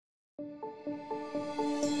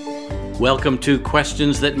Welcome to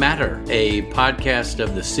Questions That Matter, a podcast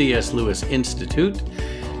of the C.S. Lewis Institute.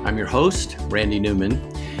 I'm your host, Randy Newman,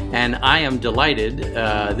 and I am delighted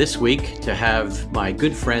this week to have my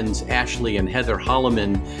good friends Ashley and Heather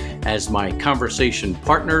Holleman as my conversation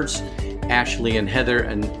partners. Ashley and Heather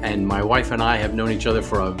and my wife and I have known each other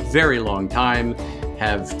for a very long time,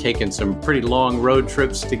 have taken some pretty long road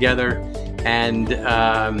trips together, and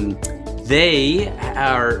they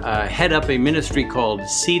are head up a ministry called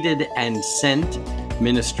Seated and Sent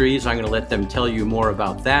Ministries. I'm going to let them tell you more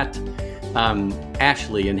about that.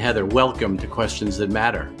 Ashley and Heather, welcome to Questions That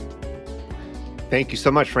Matter. Thank you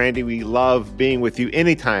so much, Randy. We love being with you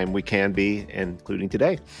anytime we can be, including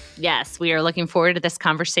today. Yes, we are looking forward to this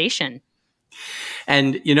conversation.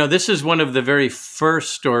 And, you know, this is one of the very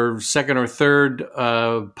first or second or third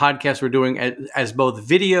podcasts we're doing as both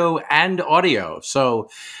video and audio. So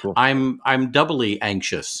cool. I'm doubly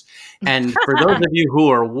anxious. And for those of you who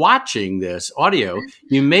are watching this audio,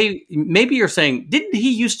 maybe you're saying, didn't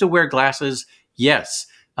he used to wear glasses? Yes,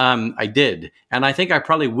 I did. And I think I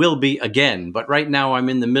probably will be again. But right now I'm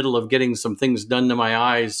in the middle of getting some things done to my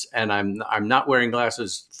eyes, and I'm not wearing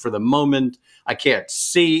glasses for the moment. I can't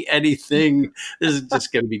see anything. This is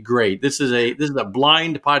just going to be great. This is a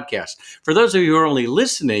blind podcast. For those of you who are only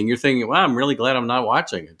listening, you're thinking, "Wow, I'm really glad I'm not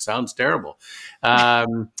watching. It sounds terrible."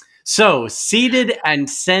 So, Seated and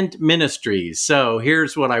Sent Ministries. So,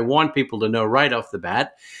 here's what I want people to know right off the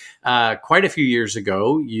bat. Quite a few years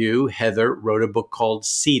ago, you, Heather, wrote a book called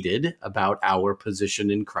Seated about our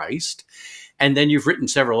position in Christ. And then you've written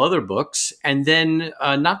several other books. And then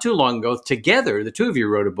not too long ago, together, the two of you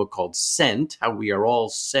wrote a book called Sent, How We Are All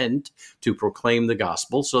Sent to Proclaim the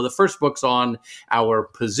Gospel. So the first book's on our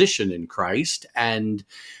position in Christ. And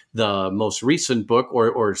the most recent book,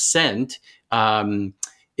 or Sent,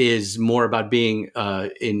 is more about being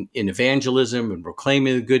in evangelism and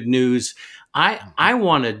proclaiming the good news. I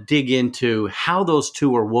want to dig into how those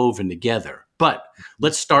two are woven together. But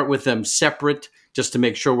let's start with them separate, just to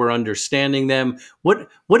make sure we're understanding them. What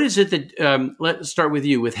is it that, let's start with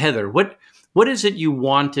you, with Heather. What is it you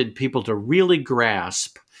wanted people to really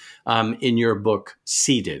grasp in your book,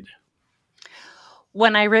 Seated?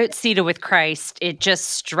 When I wrote Seated with Christ, it just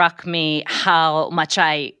struck me how much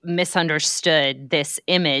I misunderstood this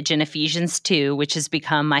image in Ephesians 2, which has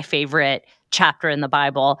become my favorite chapter in the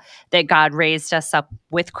Bible, that God raised us up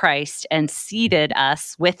with Christ and seated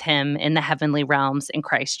us with him in the heavenly realms in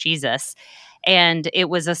Christ Jesus. And it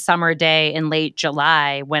was a summer day in late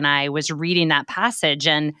July when I was reading that passage,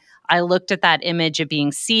 and I looked at that image of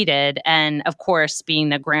being seated. And of course, being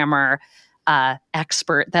the grammar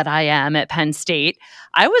expert that I am at Penn State,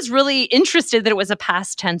 I was really interested that it was a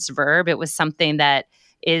past tense verb. It was something that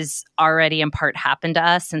is already in part happened to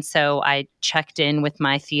us. And so I checked in with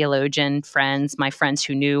my theologian friends, my friends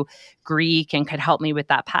who knew Greek and could help me with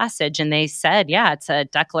that passage. And they said, yeah, it's a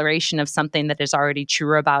declaration of something that is already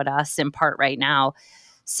true about us in part right now.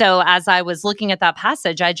 So as I was looking at that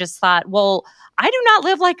passage, I just thought, well, I do not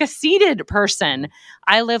live like a seated person.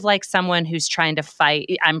 I live like someone who's trying to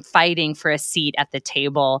fight. I'm fighting for a seat at the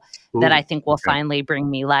table that I think will finally bring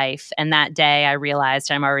me life. And that day I realized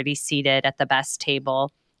I'm already seated at the best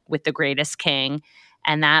table with the greatest king.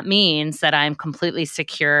 And that means that I'm completely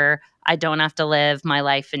secure. I don't have to live my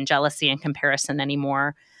life in jealousy and comparison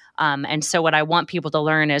anymore. And so what I want people to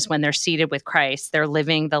learn is when they're seated with Christ, they're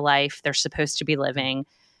living the life they're supposed to be living.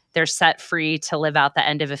 They're set free to live out the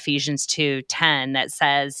end of Ephesians 2:10 that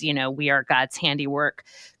says, you know, we are God's handiwork,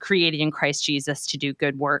 created in Christ Jesus to do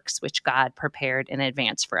good works, which God prepared in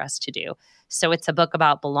advance for us to do. So it's a book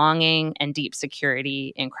about belonging and deep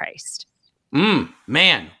security in Christ.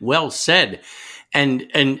 Man, well said.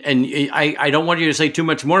 And I don't want you to say too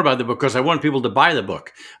much more about the book because I want people to buy the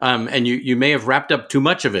book. And you may have wrapped up too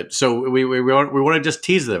much of it, so we want to just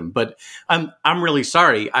tease them. But I'm really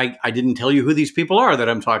sorry I didn't tell you who these people are that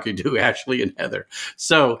I'm talking to, Ashley and Heather.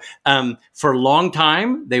 So for a long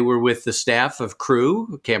time they were with the staff of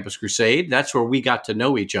Cru, Campus Crusade. That's where we got to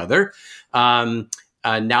know each other.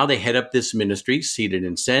 Now they head up this ministry, Seated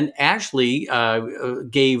and Sent. Ashley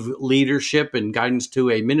gave leadership and guidance to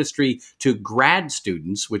a ministry to grad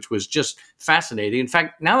students, which was just fascinating. In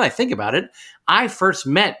fact, now that I think about it, I first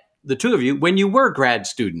met the two of you when you were grad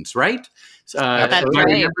students, right? That's Am I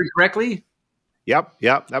remembering correctly? Yep.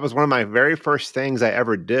 That was one of my very first things I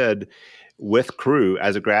ever did with Crew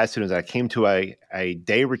as a grad student. I came to a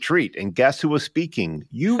day retreat, and guess who was speaking?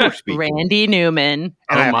 You were speaking. Randy Newman.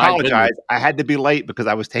 And Oh, I my apologize. goodness. I had to be late because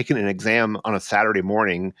I was taking an exam on a Saturday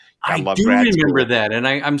morning. I I love do grad remember school. that, and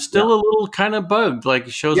I'm Yeah. still a little kind of bugged. Like,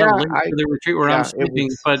 it shows Yeah, up late for the retreat where I'm it speaking,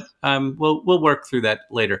 was. but we'll work through that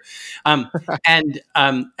later. And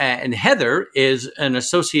Heather is an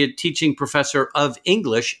associate teaching professor of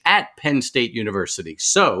English at Penn State University.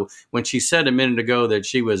 So when she said a minute ago that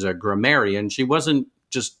she was a grammarian, she wasn't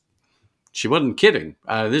kidding.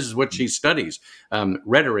 This is what she studies: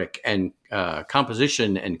 rhetoric and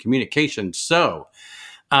composition and communication. So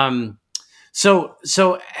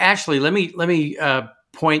Ashley, let me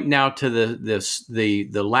point now to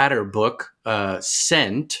the latter book,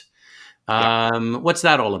 Sent. What's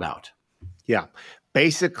that all about? Yeah.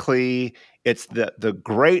 Basically, it's the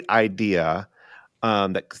great idea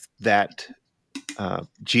that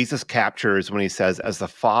Jesus captures when he says, "As the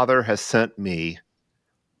Father has sent me,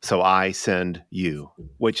 so I send you,"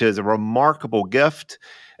 which is a remarkable gift.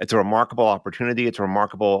 It's a remarkable opportunity. It's a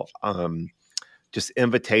remarkable just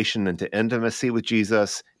invitation into intimacy with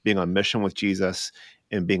Jesus, being on mission with Jesus,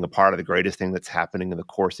 and being a part of the greatest thing that's happening in the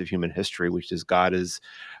course of human history, which is God is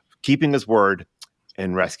keeping his word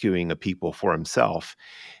and rescuing a people for himself.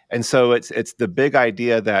 And so it's the big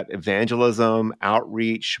idea that evangelism,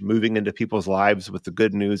 outreach, moving into people's lives with the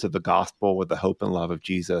good news of the gospel, with the hope and love of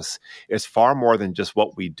Jesus, is far more than just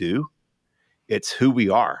what we do. It's who we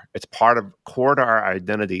are. It's core to our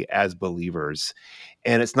identity as believers.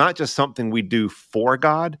 And it's not just something we do for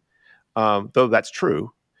God, though that's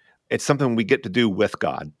true. It's something we get to do with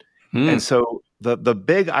God. And so the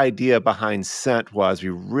big idea behind Sent was we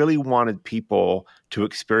really wanted people to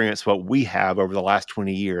experience what we have over the last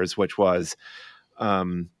 20 years, which was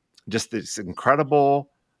just this incredible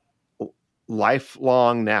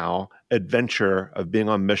lifelong now adventure of being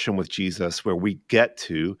on mission with Jesus, where we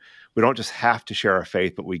don't just have to share our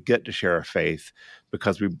faith, but we get to share our faith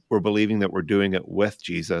because we're believing that we're doing it with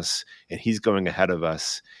Jesus and he's going ahead of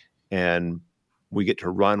us. And we get to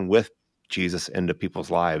run with Jesus into people's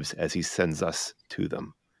lives as he sends us to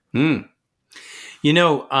them. You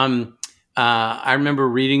know, I remember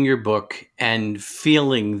reading your book and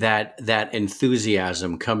feeling that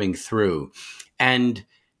enthusiasm coming through, and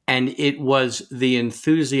it was the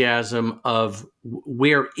enthusiasm of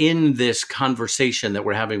we're in this conversation that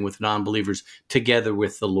we're having with non-believers together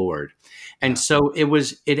with the Lord. And so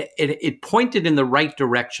it pointed in the right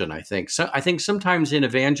direction, I think. So I think sometimes in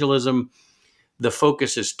evangelism, the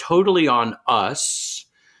focus is totally on us.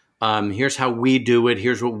 Here's how we do it.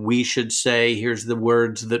 Here's what we should say. Here's the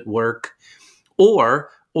words that work. Or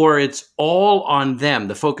it's all on them.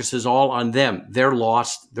 The focus is all on them. They're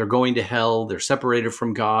lost. They're going to hell. They're separated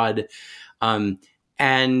from God. It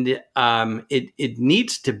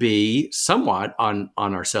needs to be somewhat on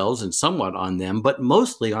ourselves and somewhat on them, but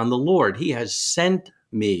mostly on the Lord. He has sent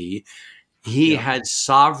me. He has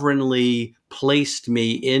sovereignly placed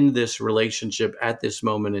me in this relationship at this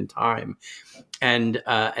moment in time. And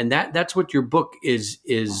that's what your book is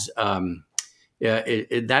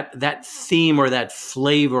that theme or that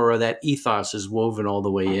flavor or that ethos is woven all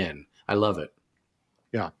the way in. I love it.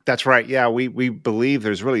 Yeah, that's right. Yeah, we believe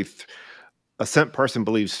there's really a sent person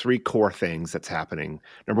believes three core things that's happening.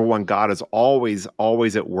 Number one, God is always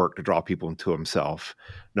at work to draw people into himself.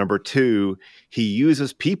 Number two, he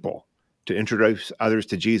uses people to introduce others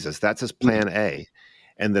to Jesus. That's his plan A.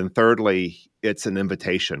 And then thirdly, it's an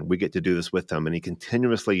invitation. We get to do this with him, and he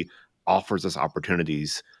continuously offers us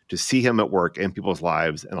opportunities to see him at work in people's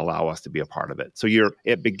lives and allow us to be a part of it. So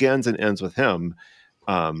it begins and ends with him,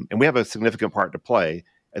 and we have a significant part to play.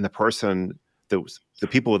 And the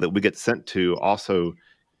people that we get sent to also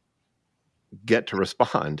get to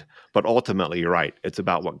respond. But ultimately, you're right. It's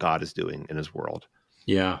about what God is doing in his world.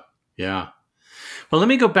 Yeah. Well, let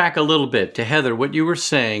me go back a little bit to Heather, what you were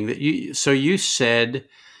saying that you said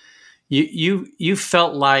you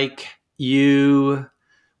felt like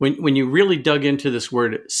when you really dug into this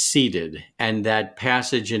word seated and that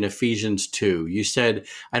passage in Ephesians 2, you said,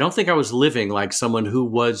 I don't think I was living like someone who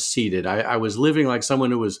was seated. I was living like someone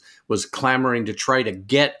who was clamoring to try to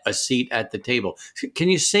get a seat at the table. Can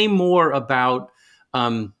you say more about,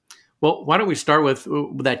 well, why don't we start with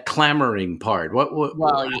that clamoring part? What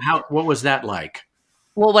was that like?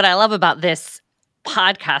 Well, what I love about this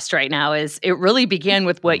podcast right now is it really began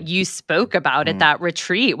with what you spoke about at that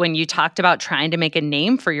retreat when you talked about trying to make a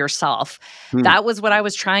name for yourself. That was what I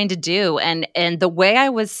was trying to do. And the way I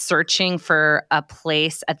was searching for a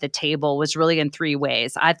place at the table was really in three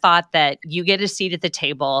ways. I thought that you get a seat at the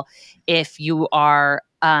table if you are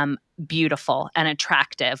beautiful and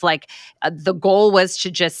attractive. Like the goal was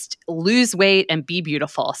to just lose weight and be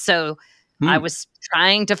beautiful. So I was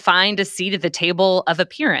trying to find a seat at the table of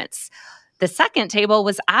appearance. The second table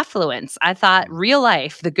was affluence. I thought real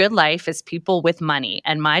life, the good life is people with money,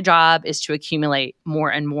 and my job is to accumulate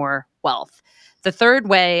more and more wealth. The third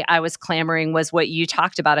way I was clamoring was what you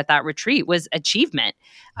talked about at that retreat was achievement.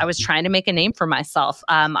 I was trying to make a name for myself.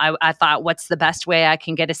 I thought, what's the best way I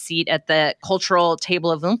can get a seat at the cultural table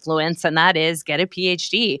of influence? And that is get a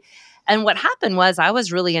PhD. And what happened was I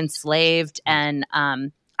was really enslaved and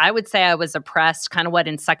I would say I was oppressed, kind of what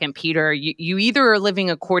in Second Peter, you either are living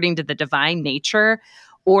according to the divine nature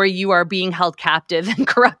or you are being held captive and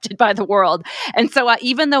corrupted by the world. And so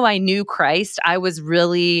even though I knew Christ, I was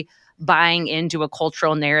really buying into a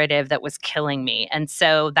cultural narrative that was killing me. And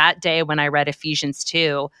so that day when I read Ephesians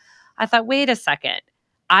 2, I thought, wait a second,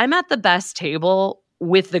 I'm at the best table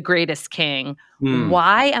with the greatest king.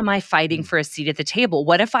 Why am I fighting for a seat at the table?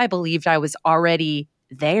 What if I believed I was already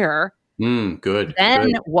there? Good.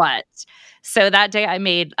 Then Good. what? So that day I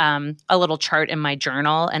made a little chart in my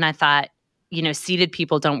journal and I thought, seated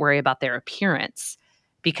people don't worry about their appearance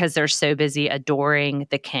because they're so busy adoring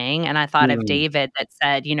the king. And I thought of David that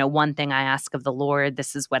said, one thing I ask of the Lord,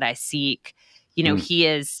 this is what I seek. He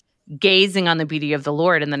is gazing on the beauty of the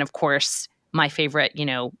Lord. And then, of course, my favorite,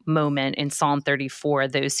 moment in Psalm 34,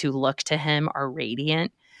 those who look to him are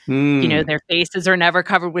radiant. Their faces are never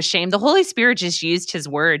covered with shame. The Holy Spirit just used his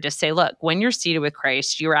word to say, look, when you're seated with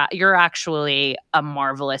Christ, you're actually a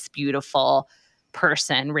marvelous, beautiful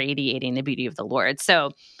person radiating the beauty of the Lord.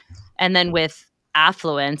 So, and then with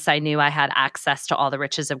affluence, I knew I had access to all the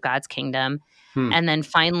riches of God's kingdom. And then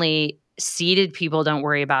finally, seated people don't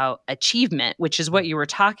worry about achievement, which is what you were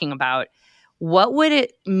talking about. What would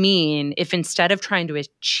it mean if instead of trying to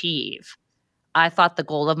achieve, I thought the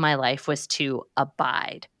goal of my life was to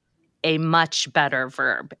abide? A much better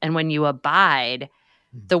verb. And when you abide,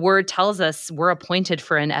 the word tells us we're appointed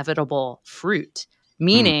for inevitable fruit,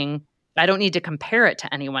 meaning I don't need to compare it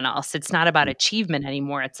to anyone else. It's not about achievement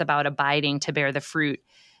anymore. It's about abiding to bear the fruit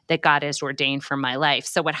that God has ordained for my life.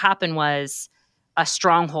 So what happened was a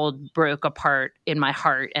stronghold broke apart in my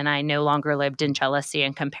heart and I no longer lived in jealousy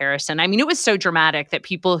and comparison. I mean, it was so dramatic that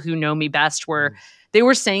people who know me best were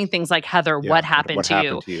saying things like, Heather, what happened to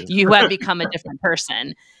you? You have become a different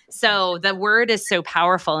person. So the word is so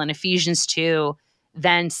powerful, and Ephesians 2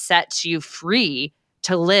 then sets you free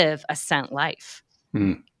to live a sent life.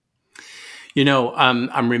 I'm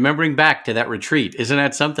remembering back to that retreat. Isn't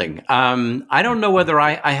that something? I don't know whether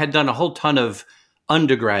I had done a whole ton of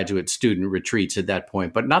undergraduate student retreats at that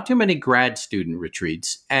point, but not too many grad student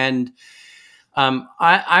retreats. And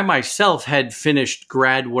I myself had finished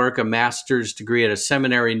grad work, a master's degree at a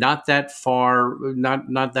seminary, not that far,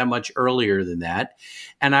 not that much earlier than that.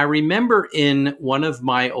 And I remember in one of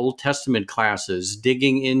my Old Testament classes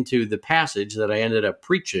digging into the passage that I ended up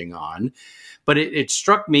preaching on. But it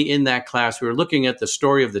struck me in that class, we were looking at the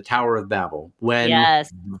story of the Tower of Babel when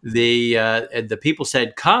the people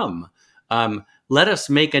said, come, let us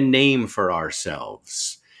make a name for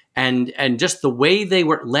ourselves. And just the way they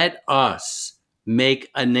were, let us make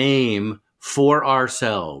a name for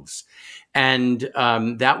ourselves. And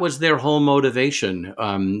that was their whole motivation.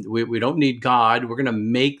 We don't need God. We're going to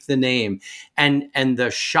make the name. And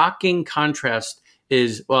the shocking contrast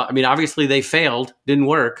is, well, I mean, obviously they failed, didn't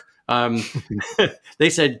work. They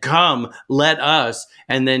said, come, let us.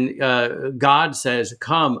 And then God says,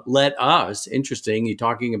 come, let us. Interesting. He's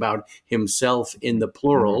talking about himself in the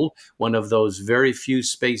plural, one of those very few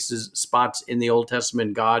spots in the Old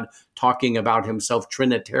Testament, God talking about himself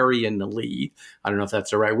Trinitarianly. I don't know if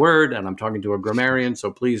that's the right word, and I'm talking to a grammarian, so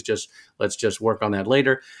please let's just work on that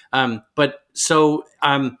later. But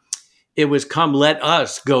it was, come, let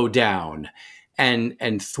us go down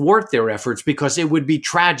and thwart their efforts, because it would be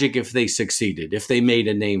tragic if they succeeded, if they made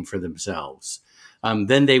a name for themselves.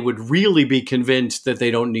 Then they would really be convinced that they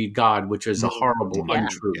don't need God, which is a horrible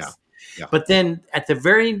untruth. Yeah. But then at the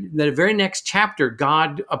very next chapter,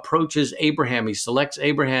 God approaches Abraham. He selects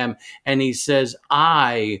Abraham and he says,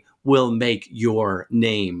 I will make your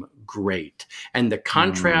name great. And the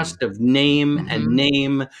contrast of name and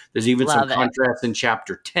name, there's even some contrast in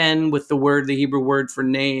chapter 10 with the Hebrew word for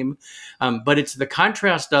name. But it's the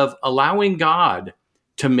contrast of allowing God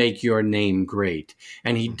to make your name great.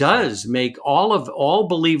 And he does make all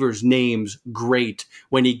believers' names great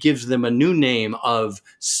when he gives them a new name of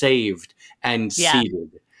saved and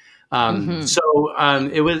seated.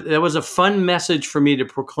 That was a fun message for me to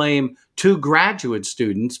proclaim to graduate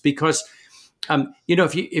students, because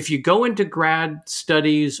if you go into grad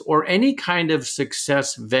studies or any kind of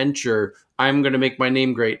success venture, I'm going to make my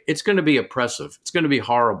name great, it's going to be oppressive. It's going to be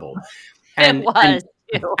horrible. And, it was.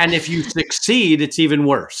 and if you succeed, it's even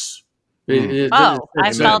worse.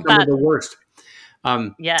 I felt that. The worst.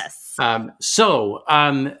 Yes.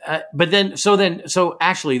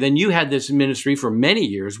 Then you had this ministry for many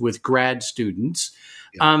years with grad students.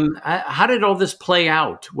 How did all this play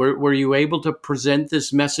out? Were you able to present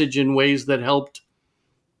this message in ways that helped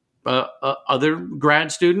other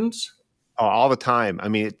grad students? Oh, all the time. I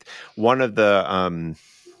mean, one of the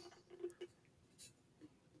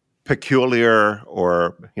peculiar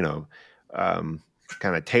or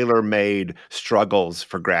kind of tailor-made struggles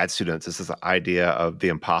for grad students is this idea of the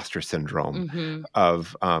imposter syndrome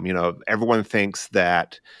of everyone thinks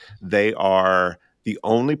that they are the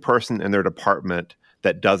only person in their department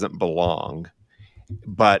that doesn't belong,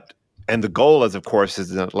 and the goal is, of course, is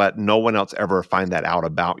to let no one else ever find that out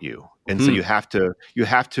about you. And so you have to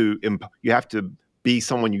be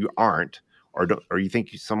someone you aren't, or you think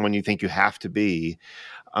someone you think you have to be,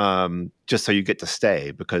 just so you get to stay,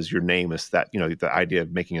 because your name is that, the idea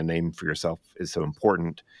of making a name for yourself is so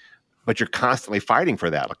important. But you're constantly fighting for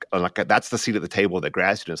that. Like that's the seat at the table that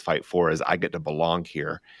grad students fight for, is I get to belong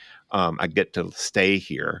here. I get to stay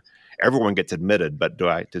here. Everyone gets admitted, but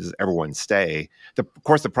does everyone stay? Of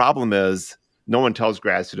course, the problem is no one tells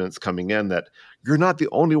grad students coming in that you're not the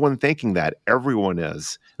only one thinking that. Everyone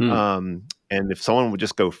is. And if someone would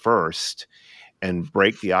just go first and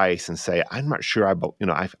break the ice and say, I'm not sure I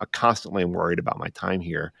constantly am worried about my time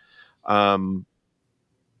here.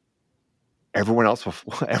 Everyone else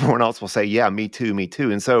will say, yeah, me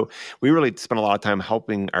too. And so we really spend a lot of time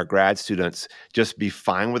helping our grad students just be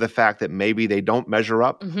fine with the fact that maybe they don't measure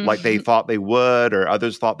up like they thought they would, or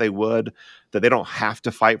others thought they would, that they don't have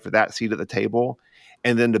to fight for that seat at the table.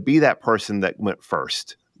 And then to be that person that went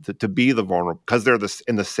first, to be the vulnerable, because they're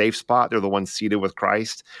in the safe spot. They're the ones seated with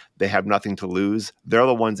Christ. They have nothing to lose. They're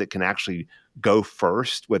the ones that can actually go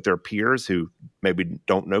first with their peers who maybe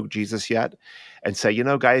don't know Jesus yet, and say,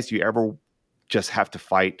 guys, do you ever just have to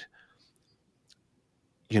fight,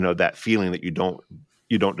 that feeling that you don't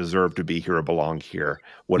deserve to be here or belong here?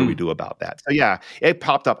 What do we do about that? So yeah, it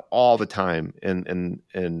popped up all the time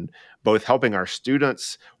in both helping our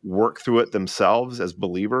students work through it themselves as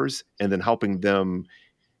believers, and then helping them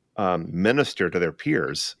minister to their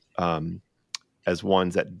peers as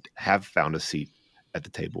ones that have found a seat at the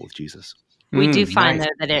table with Jesus. We do find,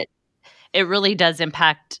 though, that it really does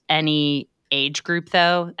impact any age group,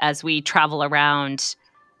 though. As we travel around,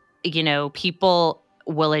 people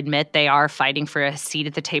will admit they are fighting for a seat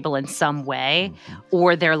at the table in some way,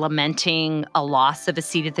 or they're lamenting a loss of a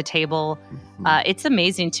seat at the table. It's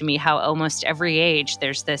amazing to me how almost every age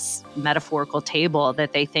there's this metaphorical table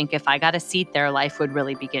that they think, if I got a seat there, life would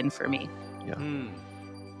really begin for me. Yeah.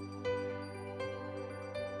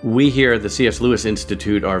 We here at the C.S. Lewis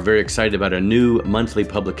Institute are very excited about a new monthly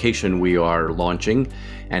publication we are launching,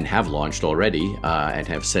 and have launched already, and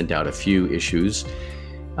have sent out a few issues.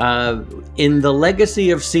 In the legacy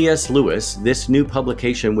of C.S. Lewis, this new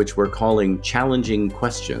publication, which we're calling Challenging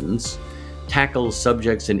Questions, tackles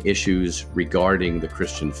subjects and issues regarding the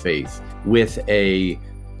Christian faith with a,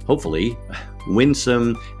 hopefully,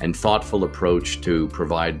 winsome and thoughtful approach to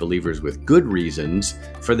provide believers with good reasons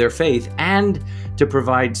for their faith, and to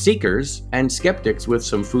provide seekers and skeptics with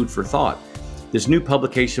some food for thought. This new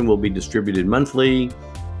publication will be distributed monthly.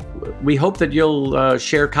 We hope that you'll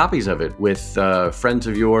share copies of it with friends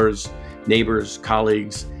of yours, neighbors,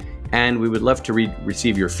 colleagues, and we would love to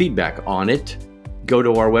receive your feedback on it. Go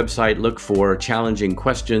to our website, look for Challenging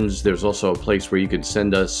Questions. There's also a place where you could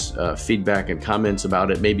send us feedback and comments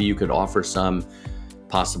about it. Maybe you could offer some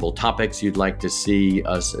possible topics you'd like to see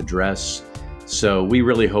us address. So we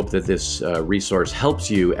really hope that this resource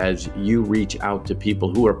helps you as you reach out to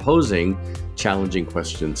people who are posing challenging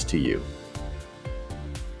questions to you.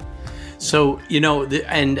 So,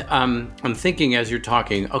 I'm thinking as you're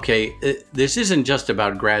talking, okay, this isn't just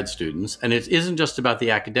about grad students, and it isn't just about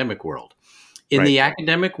the academic world. In the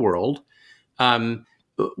academic world,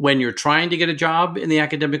 when you're trying to get a job in the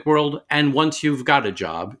academic world, and once you've got a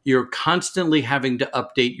job, you're constantly having to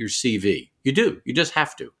update your CV. You do. You just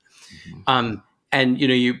have to. And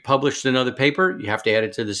you published another paper, you have to add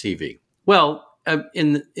it to the CV. Well,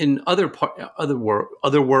 in other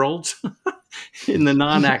worlds, in the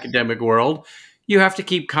non-academic world, you have to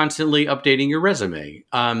keep constantly updating your resume.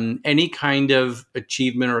 Any kind of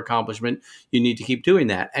achievement or accomplishment, you need to keep doing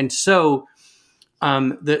that. And so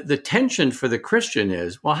the tension for the Christian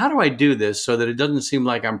is, well, how do I do this so that it doesn't seem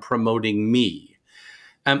like I'm promoting me?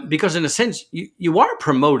 Because in a sense, you are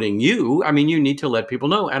promoting you. I mean, you need to let people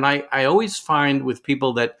know. And I always find with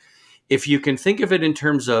people that if you can think of it in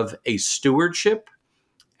terms of a stewardship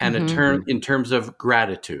and a term in terms of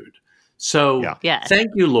gratitude. So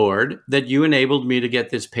thank you, Lord, that you enabled me to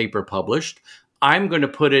get this paper published. I'm going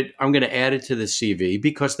to add it to the CV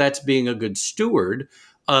because that's being a good steward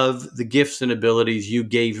of the gifts and abilities you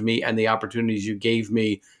gave me and the opportunities you gave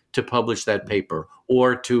me to publish that paper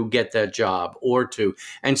or to get that job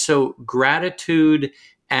and so gratitude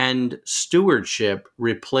and stewardship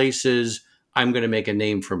replaces I'm going to make a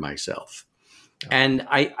name for myself. And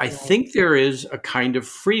I think there is a kind of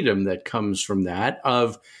freedom that comes from that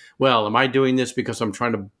of, well, am I doing this because I'm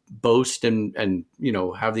trying to boast and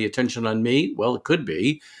have the attention on me? Well, it could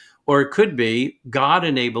be. Or it could be God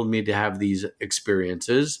enabled me to have these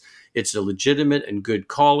experiences. It's a legitimate and good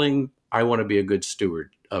calling. I want to be a good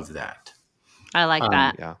steward of that. I like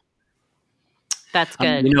that. Yeah. That's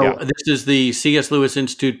good. This is the C.S. Lewis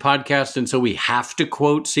Institute podcast, and so we have to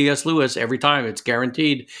quote C.S. Lewis every time. It's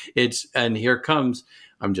guaranteed. And here it comes.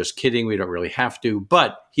 I'm just kidding. We don't really have to.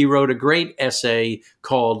 But he wrote a great essay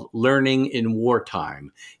called Learning in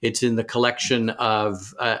Wartime. It's in the collection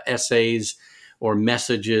of essays or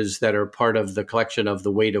messages that are part of the collection of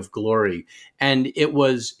The Weight of Glory. And it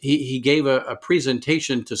was, he gave a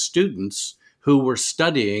presentation to students who were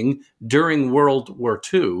studying during World War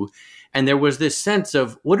II. And there was this sense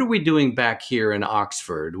of, what are we doing back here in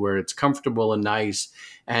Oxford, where it's comfortable and nice,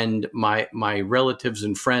 and my relatives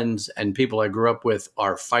and friends and people I grew up with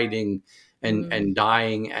are fighting and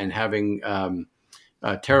dying and having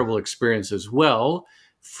terrible experiences. Well,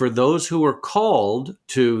 for those who are called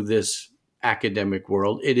to this academic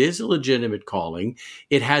world, it is a legitimate calling.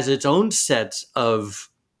 It has its own sets of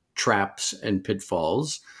traps and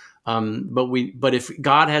pitfalls. But if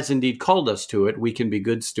God has indeed called us to it, we can be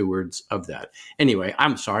good stewards of that. Anyway,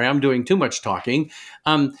 I'm sorry, I'm doing too much talking.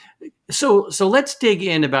 So let's dig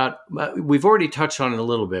in about, we've already touched on it a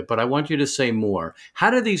little bit, but I want you to say more. How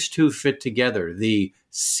do these two fit together, the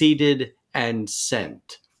seated and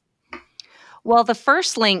sent? Well, the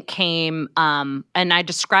first link came, and I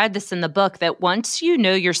described this in the book, that once you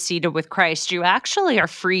know you're seated with Christ, you actually are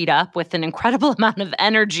freed up with an incredible amount of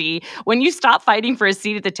energy. When you stop fighting for a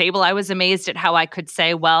seat at the table, I was amazed at how I could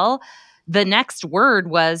say, well, the next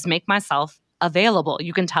word was make myself available.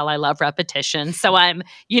 You can tell I love repetition. So I'm,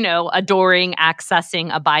 adoring,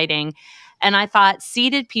 accessing, abiding. And I thought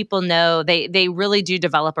seated people know they really do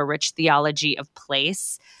develop a rich theology of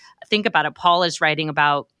place. Think about it. Paul is writing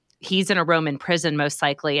about, he's in a Roman prison, most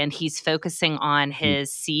likely, and he's focusing on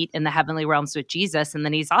his seat in the heavenly realms with Jesus. And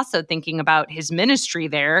then he's also thinking about his ministry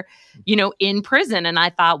there, in prison. And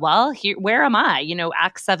I thought, well, where am I?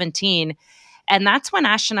 Acts 17. And that's when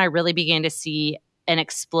Ash and I really began to see an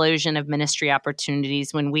explosion of ministry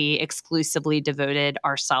opportunities when we exclusively devoted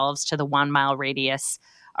ourselves to the 1 mile radius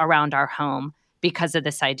around our home because of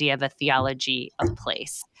this idea of a theology of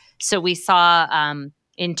place. So we saw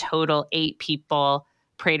in total 8 people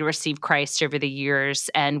pray to receive Christ over the years.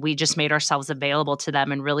 And we just made ourselves available to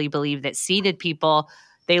them and really believe that seated people,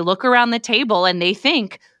 they look around the table and they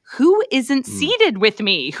think, who isn't seated with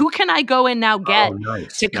me? Who can I go and now get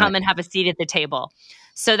to come and have a seat at the table?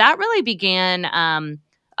 So that really began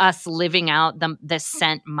us living out the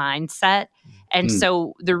sent mindset. And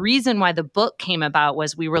so the reason why the book came about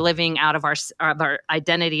was we were living out of our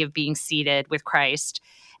identity of being seated with Christ.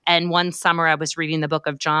 And one summer I was reading the book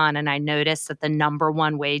of John, and I noticed that the number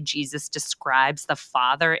one way Jesus describes the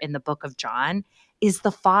Father in the book of John is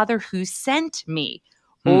the Father who sent me.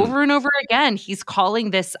 Over and over again, he's calling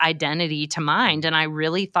this identity to mind. And I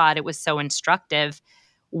really thought it was so instructive.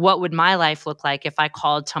 What would my life look like if I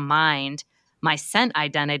called to mind my sent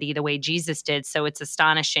identity the way Jesus did? So it's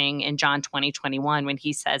astonishing in John 20:21 when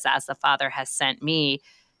he says, as the Father has sent me,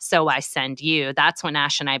 so I send you. That's when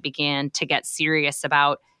Ash and I began to get serious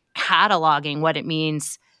about cataloging what it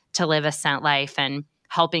means to live a sent life and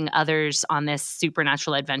helping others on this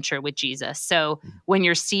supernatural adventure with Jesus. So when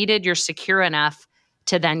you're seated, you're secure enough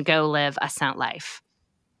to then go live a sent life.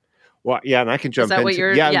 Well, yeah, and I can jump into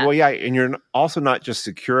and you're also not just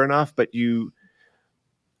secure enough, but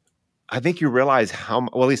I think you realize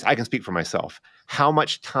at least I can speak for myself, how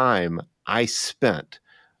much time I spent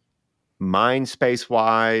mind space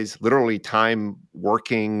wise, literally time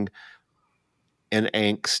working in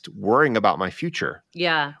angst, worrying about my future.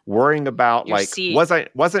 Yeah. Worrying about Your like, seat.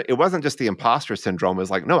 it wasn't just the imposter syndrome. It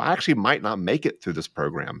was like, no, I actually might not make it through this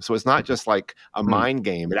program. So it's not just like a mind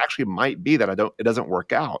game. It actually might be that it doesn't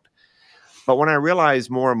work out. But when I realized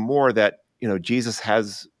more and more that,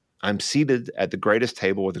 I'm seated at the greatest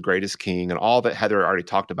table with the greatest king, and all that Heather already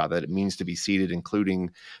talked about, that it means to be seated,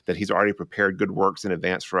 including that he's already prepared good works in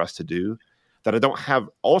advance for us to do, that I don't have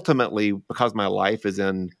ultimately, because my life is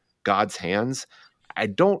in God's hands, I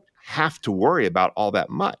don't have to worry about all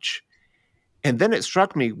that much. And then it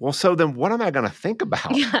struck me, well, so then what am I going to think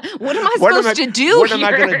about? Yeah. What am I supposed to do What here? am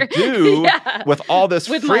I going to do with all this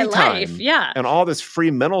with free my life? time Yeah. and all this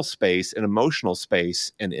free mental space and emotional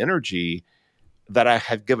space and energy that I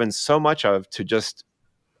have given so much of to just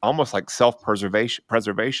almost like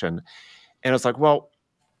preservation. And it's like, well,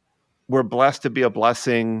 we're blessed to be a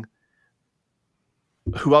blessing.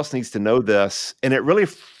 Who else needs to know this? And it really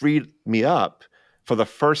freed me up for the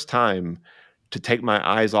first time to take my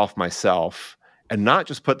eyes off myself and not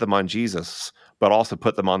just put them on Jesus, but also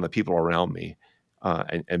put them on the people around me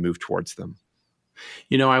and move towards them.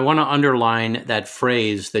 I want to underline that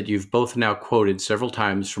phrase that you've both now quoted several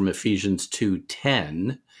times from Ephesians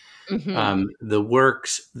 2:10, the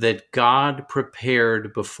works that God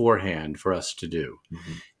prepared beforehand for us to do.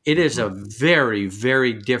 Mm-hmm. It is a very,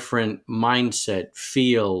 very different mindset,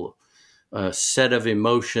 feel, set of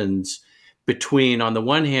emotions between, on the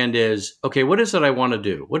one hand is, okay, what is it I want to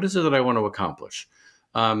do? What is it that I want to accomplish?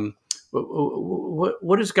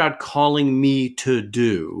 What is God calling me to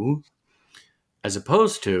do? As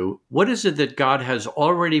opposed to, what is it that God has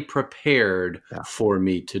already prepared for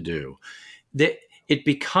me to do? It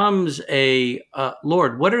becomes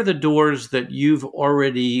Lord, what are the doors that you've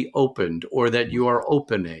already opened or that you are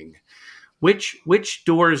opening? Which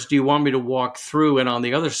doors do you want me to walk through? And on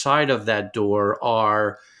the other side of that door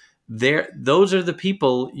are those are the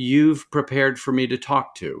people you've prepared for me to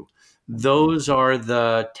talk to. Those are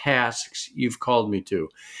the tasks you've called me to.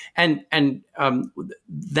 And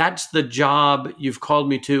that's the job you've called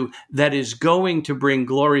me to that is going to bring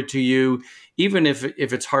glory to you, even if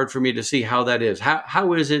it's hard for me to see how that is.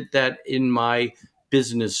 How is it that in my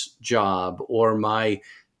business job or my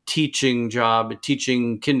teaching job,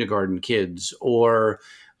 teaching kindergarten kids, or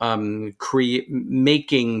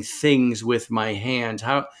making things with my hands,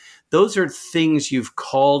 those are things you've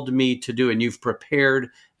called me to do and you've prepared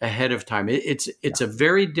ahead of time. It's a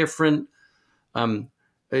very different, again,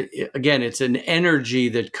 it's an energy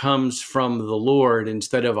that comes from the Lord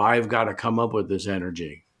instead of I've got to come up with this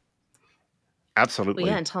energy. Absolutely.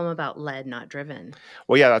 Well, yeah, and tell them about led, not driven.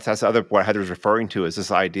 Well, yeah, that's the other what Heather's referring to is this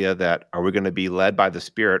idea that are we going to be led by the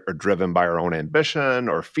Spirit or driven by our own ambition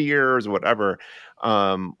or fears or whatever,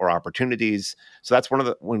 or opportunities. So that's one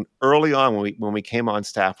of when early on when we came on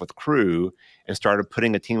staff with Crew and started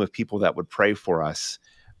putting a team of people that would pray for us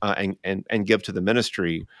and give to the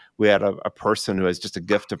ministry. We had a person who has just a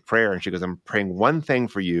gift of prayer, and she goes, "I'm praying one thing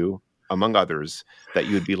for you, among others, that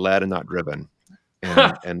you would be led and not driven."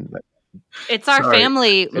 And it's our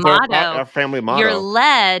family motto. Our family motto. You're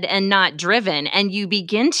led and not driven, and you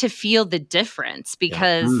begin to feel the difference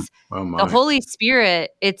because the Holy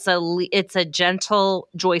Spirit, it's a gentle,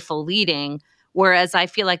 joyful leading. Whereas I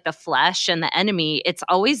feel like the flesh and the enemy, it's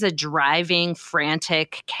always a driving,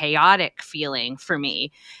 frantic, chaotic feeling for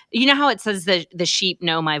me. You know how it says the sheep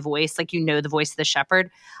know my voice, like the voice of the shepherd?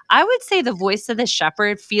 I would say the voice of the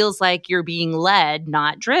shepherd feels like you're being led,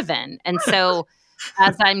 not driven. And so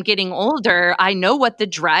as I'm getting older, I know what the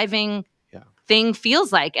driving thing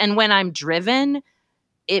feels like. And when I'm driven,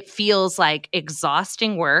 it feels like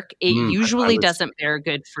exhausting work. It usually doesn't bear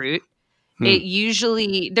good fruit. It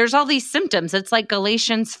usually, there's all these symptoms. It's like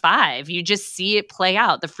Galatians 5. You just see it play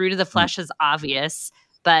out. The fruit of the flesh is obvious,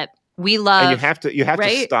 but we love. And you have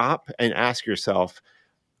to stop and ask yourself,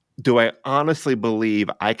 do I honestly believe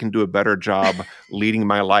I can do a better job leading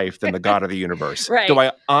my life than the God of the universe? Right. Do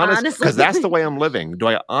I honestly, because that's the way I'm living. Do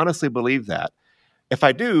I honestly believe that? If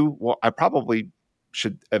I do, well, I probably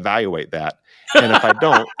should evaluate that. And if I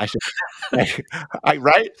don't, I should,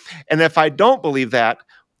 right? And if I don't believe that,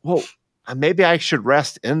 well, maybe I should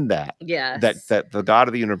rest in that. Yes. That the God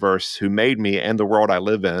of the universe who made me and the world I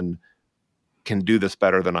live in can do this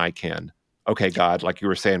better than I can. Okay, God, like you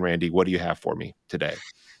were saying, Randy, what do you have for me today?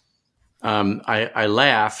 I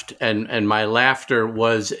laughed, and my laughter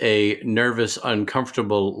was a nervous,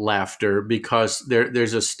 uncomfortable laughter because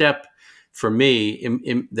there's a step for me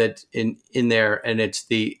in there, and it's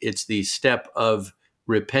the step of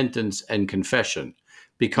repentance and confession.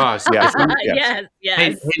 Because yes.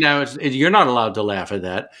 Hey, now you're not allowed to laugh at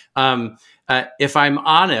that. If I'm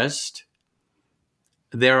honest,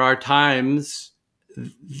 there are times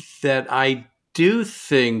I do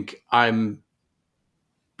think I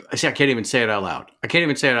can't even say it out loud. I can't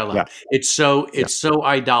even say it out loud. Yeah. It's so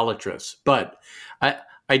idolatrous. But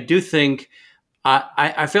I do think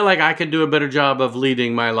I feel like I could do a better job of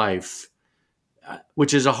leading my life,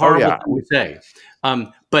 which is a horrible thing to say.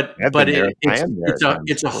 But I've been there. I am there at times.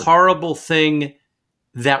 It's a horrible thing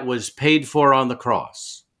that was paid for on the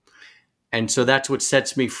cross. And so that's what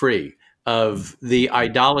sets me free of the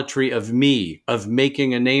idolatry of me, of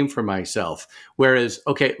making a name for myself. Whereas,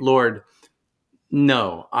 okay, Lord,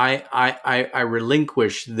 no, I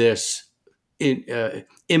relinquish this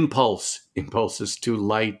impulse. Impulse is too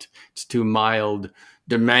light, it's too mild.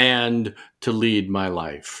 Demand to lead my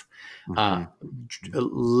life.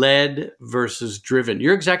 Led versus driven.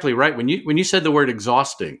 You're exactly right. When you said the word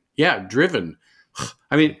exhausting, yeah, driven.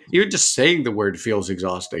 I mean, you're just saying the word feels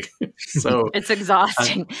exhausting. So it's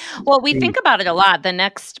exhausting. Well, we think about it a lot. The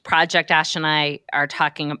next project Ash and I are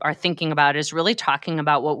thinking about is really talking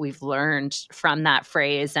about what we've learned from that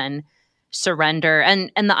phrase and surrender.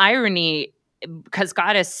 And the irony, because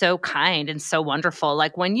God is so kind and so wonderful,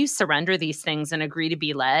 like when you surrender these things and agree to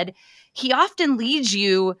be led, he often leads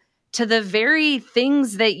you to the very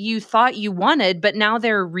things that you thought you wanted, but now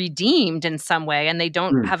they're redeemed in some way and they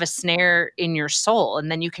don't have a snare in your soul. And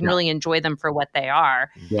then you can really enjoy them for what they are.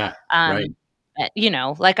 Yeah. Right.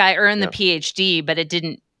 Like I earned the PhD, but it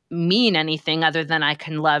didn't mean anything other than I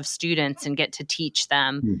can love students and get to teach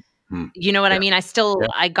them. You know what I mean?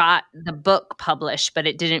 I got the book published, but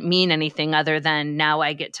it didn't mean anything other than now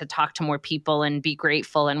I get to talk to more people and be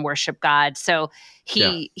grateful and worship God. So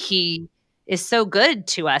he is so good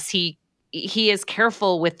to us. He is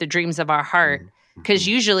careful with the dreams of our heart, because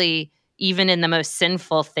usually even in the most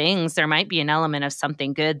sinful things, there might be an element of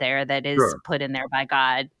something good there that is put in there by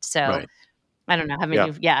God. So I don't know.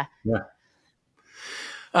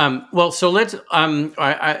 Well, so let's.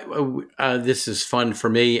 This is fun for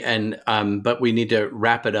me, but we need to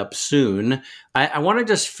wrap it up soon. I want to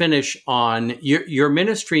just finish on your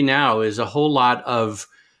ministry. Now is a whole lot of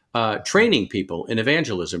training people in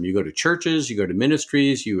evangelism. You go to churches, you go to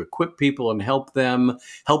ministries, you equip people and help them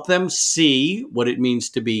see what it means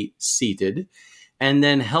to be seated, and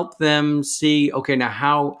then help them see. Okay, now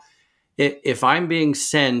how? If I'm being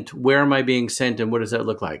sent, where am I being sent, and what does that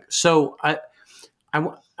look like? So I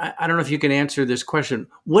don't know if you can answer this question.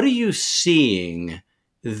 What are you seeing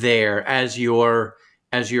there as you're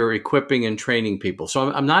equipping and training people?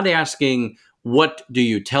 So I'm not asking what do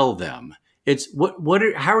you tell them. It's what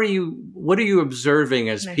are you observing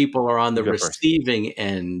as people are on the receiving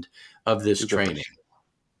end of this training?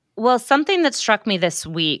 Well, something that struck me this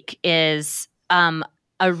week is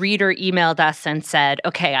a reader emailed us and said,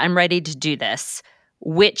 "Okay, I'm ready to do this.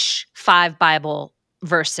 Which 5 Bible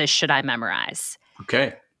verses should I memorize?"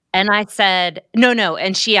 Okay. And I said, no.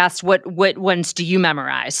 And she asked, what ones do you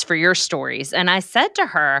memorize for your stories? And I said to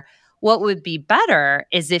her, what would be better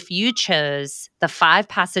is if you chose the 5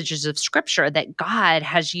 passages of scripture that God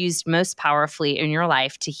has used most powerfully in your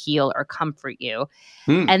life to heal or comfort you.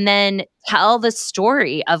 And then tell the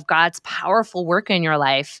story of God's powerful work in your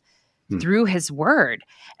life through his word.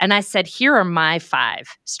 And I said, here are my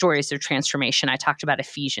 5 stories of transformation. I talked about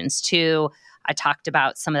Ephesians 2. I talked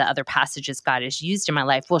about some of the other passages God has used in my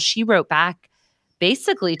life. Well, she wrote back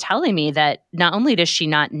basically telling me that not only does she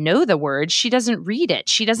not know the word, she doesn't read it.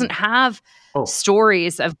 She doesn't have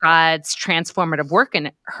stories of God's transformative work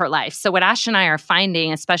in her life. So what Ash and I are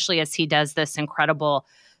finding, especially as he does this incredible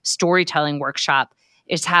storytelling workshop,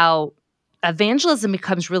 is how evangelism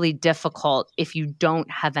becomes really difficult if you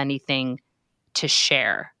don't have anything to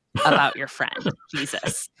share about your friend,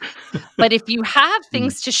 Jesus. But if you have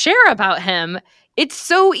things to share about him, it's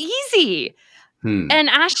so easy. And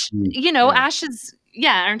Ash, Ash is,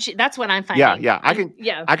 aren't you? That's what I'm finding. Yeah.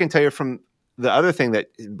 I can tell you from the other thing that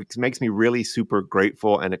makes me really super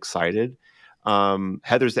grateful and excited.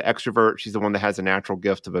 Heather's the extrovert. She's the one that has a natural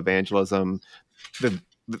gift of evangelism.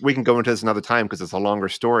 We can go into this another time because it's a longer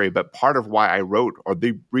story, but part of why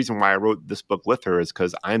the reason why I wrote this book with her is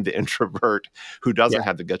because I'm the introvert who doesn't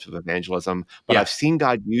have the gift of evangelism, but I've seen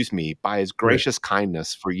God use me by his gracious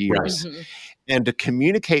kindness for years. And to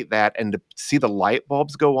communicate that and to see the light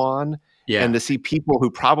bulbs go on and to see people who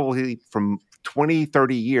probably from 20,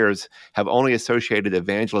 30 years have only associated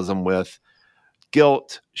evangelism with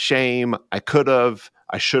guilt, shame, I could have,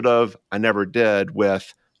 I should have, I never did,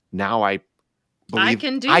 with now I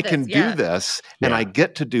believe I can do this and I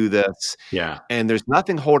get to do this. And there's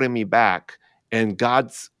nothing holding me back. And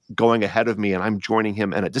God's going ahead of me and I'm joining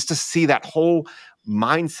him in it. Just to see that whole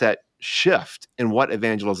mindset shift in what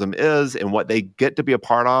evangelism is and what they get to be a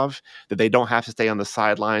part of, that they don't have to stay on the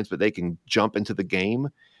sidelines, but they can jump into the game.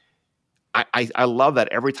 I love that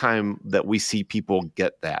every time that we see people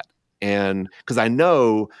get that. And because I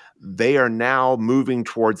know they are now moving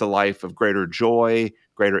towards a life of greater joy,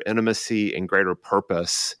 greater intimacy, and greater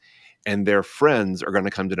purpose. And their friends are going to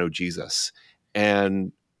come to know Jesus.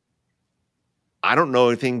 And I don't know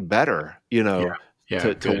anything better,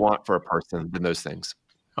 to want for a person than those things.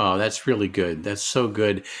 Oh, that's really good. That's so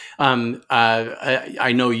good.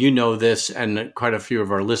 I know you know this, and quite a few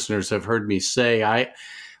of our listeners have heard me say,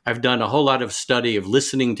 I've done a whole lot of study of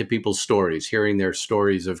listening to people's stories, hearing their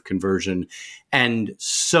stories of conversion. And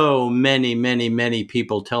so many, many, many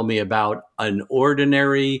people tell me about an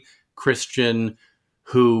ordinary Christian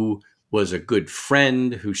who was a good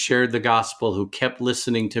friend, who shared the gospel, who kept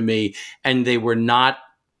listening to me, and they were not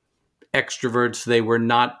extroverts. They were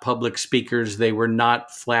not public speakers. They were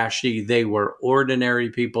not flashy. They were ordinary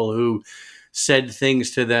people who said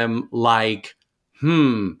things to them like,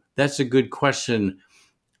 that's a good question.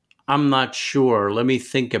 I'm not sure. Let me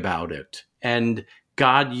think about it. And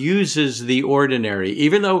God uses the ordinary,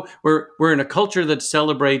 even though we're in a culture that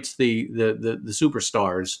celebrates the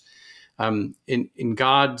superstars. In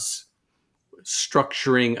God's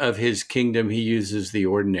structuring of His kingdom, He uses the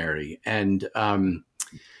ordinary. And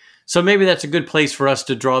so maybe that's a good place for us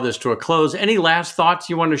to draw this to a close. Any last thoughts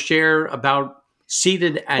you want to share about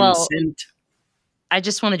Seated and Sent? I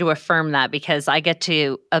just wanted to affirm that because I get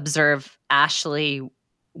to observe Ashley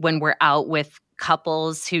when we're out with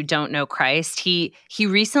couples who don't know Christ. He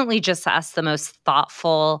recently just asked the most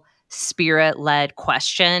thoughtful, Spirit-led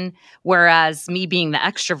question, whereas me being the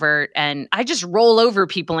extrovert and I just roll over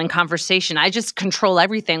people in conversation. I just control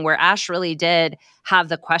everything, where Ash really did have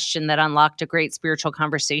the question that unlocked a great spiritual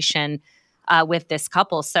conversation with this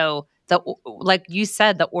couple. So like you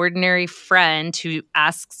said, the ordinary friend who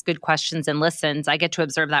asks good questions and listens, I get to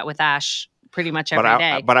observe that with Ash pretty much every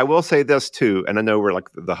day. But I will say this too, and I know we're like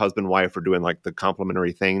the husband and wife are doing like the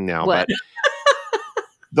complimentary thing now, What?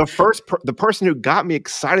 But the person who got me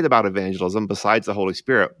excited about evangelism, besides the Holy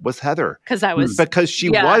Spirit, was Heather. Because she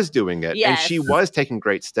was doing it, and she was taking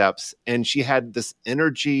great steps, and she had this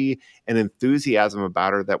energy and enthusiasm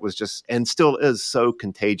about her that was just, and still is, so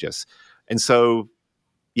contagious. And so,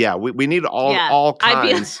 yeah, we need all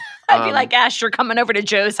kinds. I'd be like, Ash, you're coming over to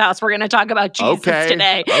Joe's house. We're going to talk about Jesus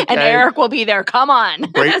today. And Eric will be there. Come on.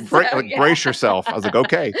 Brace yourself. I was like,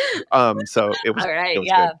 okay. So it was, all right. It was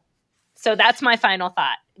good. So that's my final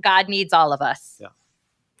thought. God needs all of us. Yeah.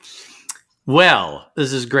 Well,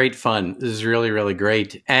 this is great fun. This is really, really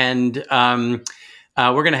great. And we're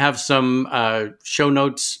going to have some show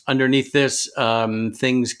notes underneath this,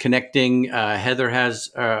 things connecting. Heather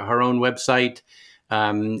has her own website,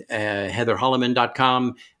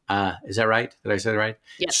 heatherholleman.com. Is that right? Did I say that right?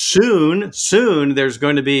 Yes. Soon, there's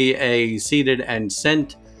going to be a seated and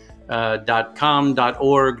sent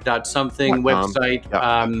 .com.org something website.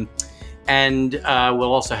 Yeah. And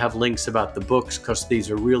we'll also have links about the books, because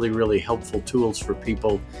these are really, really helpful tools for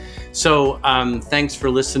people. So thanks for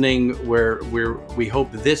listening. We hope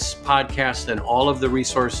this podcast and all of the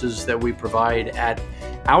resources that we provide at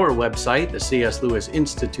our website, the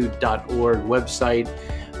cslewisinstitute.org website,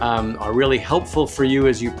 are really helpful for you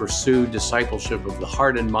as you pursue discipleship of the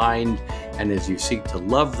heart and mind, and as you seek to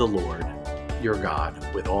love the Lord, your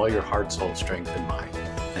God, with all your heart, soul, strength, and mind.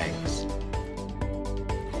 Thanks.